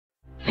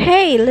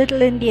Hey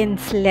little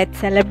Indians, let's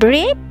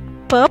celebrate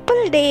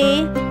Purple Day.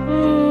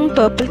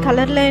 Purple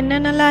colorல என்ன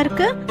நல்லா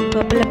இருக்கு?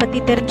 Purple பத்தி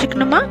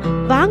தெரிஞ்சுக்கணுமா?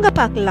 வாங்க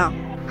பார்க்கலாம்.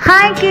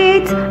 Hi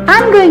kids,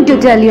 I'm going to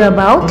tell you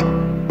about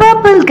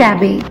purple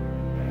cabbage.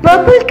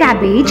 Purple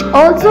cabbage,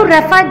 also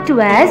referred to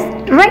as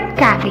red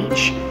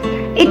cabbage.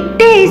 It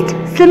tastes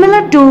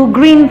similar to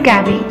green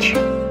cabbage.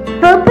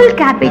 Purple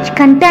cabbage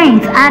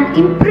contains an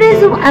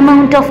impressive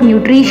amount of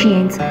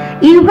nutrients.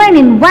 Even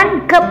in 1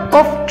 cup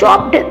of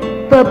chopped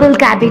purple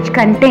cabbage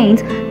contains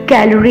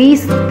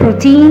calories,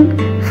 protein,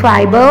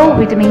 fiber,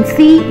 vitamin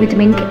C,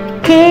 vitamin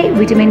K,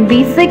 vitamin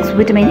B6,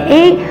 vitamin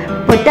A,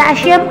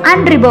 potassium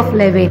and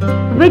riboflavin.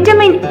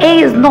 Vitamin A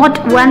is not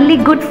only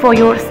good for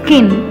your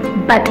skin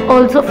but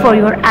also for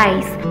your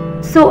eyes.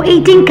 So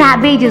eating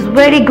cabbage is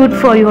very good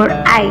for your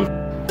eyes.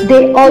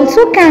 They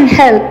also can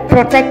help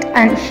protect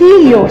and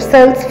heal your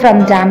cells from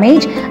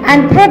damage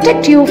and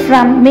protect you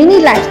from many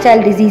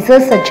lifestyle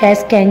diseases such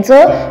as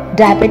cancer,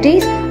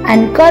 diabetes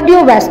and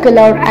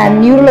cardiovascular and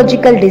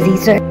neurological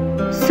diseases.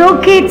 So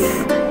kids,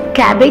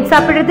 cabbage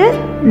சாப்பிடுறது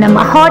நம்ம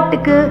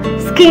ஹார்ட்டுக்கு,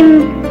 skin,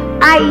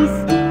 ice,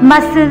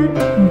 muscle,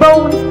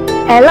 bones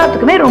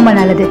எல்லாத்துக்குமே ரொம்ப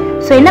நல்லது.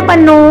 So என்ன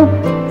பண்ணணும்?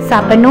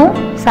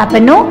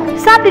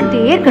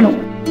 சாப்பிட்டுட்டே இருக்கணும்.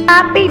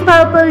 Happy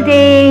Purple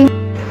Day!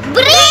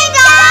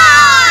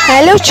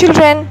 Hello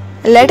children,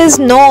 let us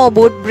know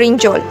about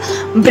brinjal.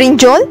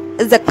 Brinjal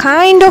is a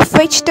kind of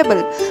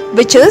vegetable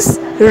which is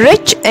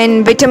rich in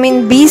vitamin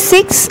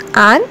B6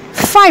 and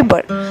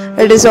fiber.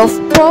 It is of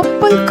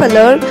purple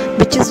color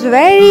which is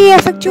very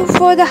effective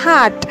for the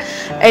heart.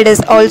 It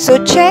is also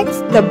checks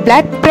the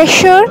blood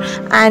pressure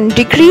and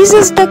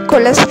decreases the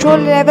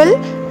cholesterol level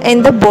in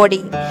the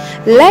body.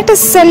 Let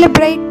us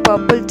celebrate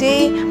Purple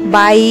Day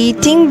by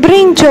eating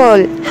brinjal.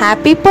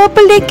 Happy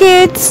Purple Day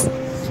kids!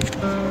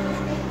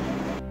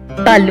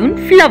 Balloon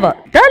flower.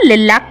 The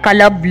lilac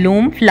color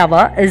bloom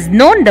flower is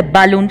known the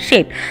balloon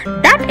shape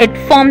that it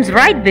forms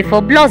right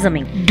before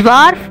blossoming.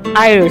 Dwarf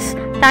iris.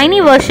 Tiny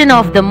version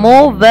of the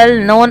more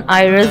well-known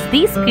iris.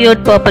 These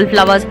cute purple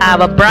flowers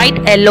have a bright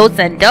yellow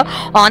center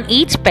on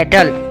each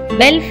petal.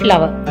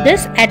 Bellflower.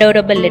 This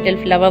adorable little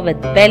flower with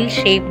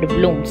bell-shaped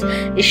blooms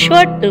is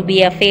sure to be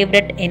a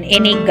favorite in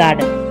any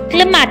garden.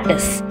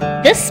 Clematis.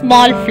 This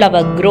small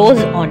flower grows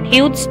on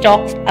huge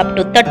stalks up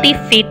to 30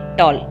 feet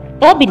tall.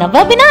 Verbena.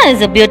 Verbena is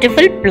a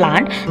beautiful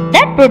plant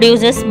that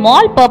produces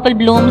small purple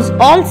blooms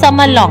all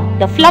summer long.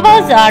 The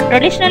flowers are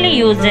traditionally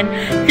used in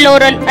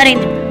floral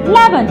arrangement.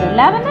 Lavender.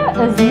 Lavender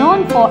is known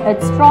for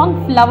its strong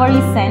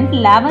flowery scent.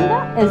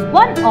 Lavender is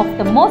one of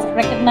the most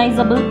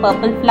recognizable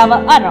purple flower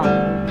around.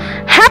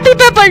 Happy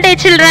Purple Day,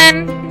 children!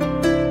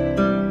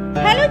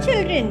 Hello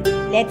children,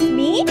 let's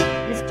meet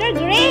Mr.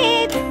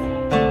 Grapes.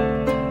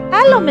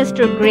 Hello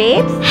Mr.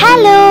 Grapes.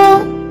 Hello!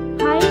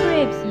 Hi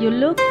Grapes, you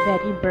look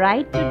very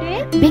bright today.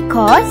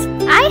 Because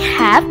I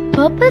have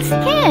purple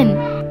skin.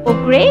 Oh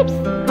Grapes,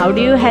 how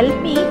do you help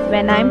me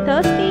when I'm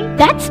thirsty?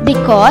 That's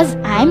because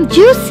I'm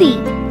juicy.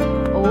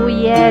 Oh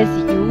yes,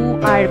 you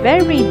are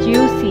very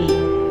juicy.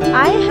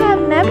 I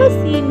have never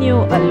seen you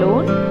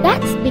alone.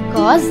 That's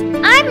because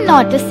I'm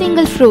not a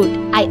single fruit.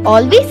 I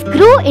always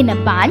grow in a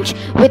bunch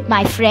with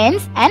my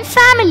friends and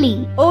family.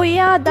 Oh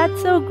yeah, that's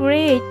so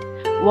great.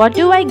 What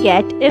do I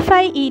get if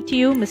I eat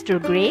you, Mr.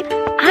 Grape?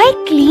 I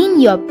clean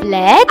your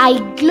blood, I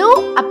glow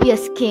up your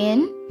skin,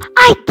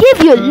 I give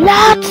you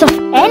lots of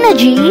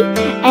energy,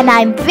 and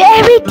I'm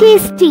very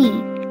tasty.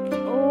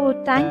 Oh,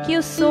 thank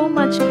you so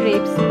much,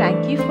 Grapes.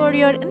 Thank you for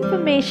your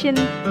information.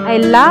 I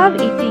love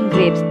eating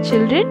grapes.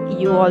 Children,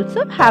 you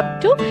also have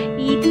to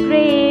eat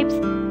grapes.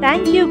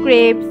 Thank you,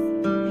 Grapes.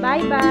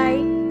 Bye-bye.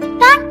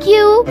 Thank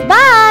you.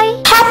 Bye.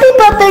 Happy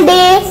Purple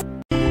Day.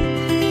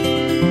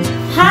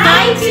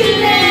 Hi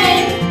children,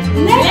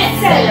 let's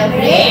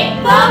celebrate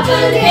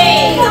Purple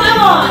Day. Come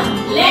on,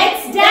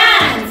 let's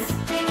dance.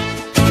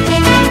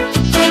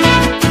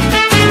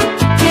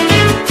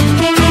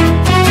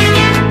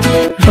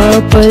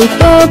 Purple,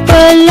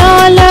 purple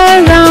all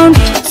around,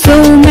 so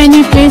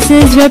many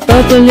places where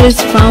purple is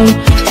found.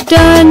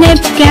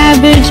 Turnip,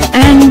 cabbage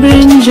and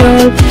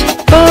brinjal,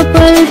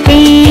 purple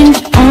paint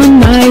on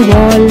my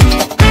wall.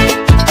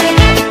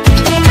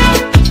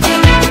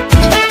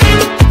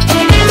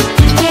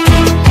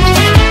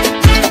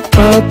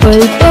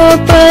 Purple,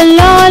 purple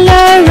all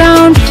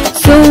around,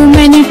 so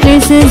many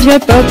places where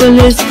purple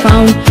is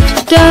found.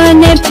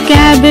 Turnip,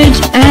 cabbage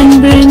and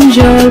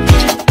brinjal,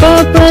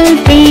 purple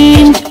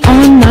paint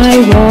on my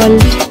wall.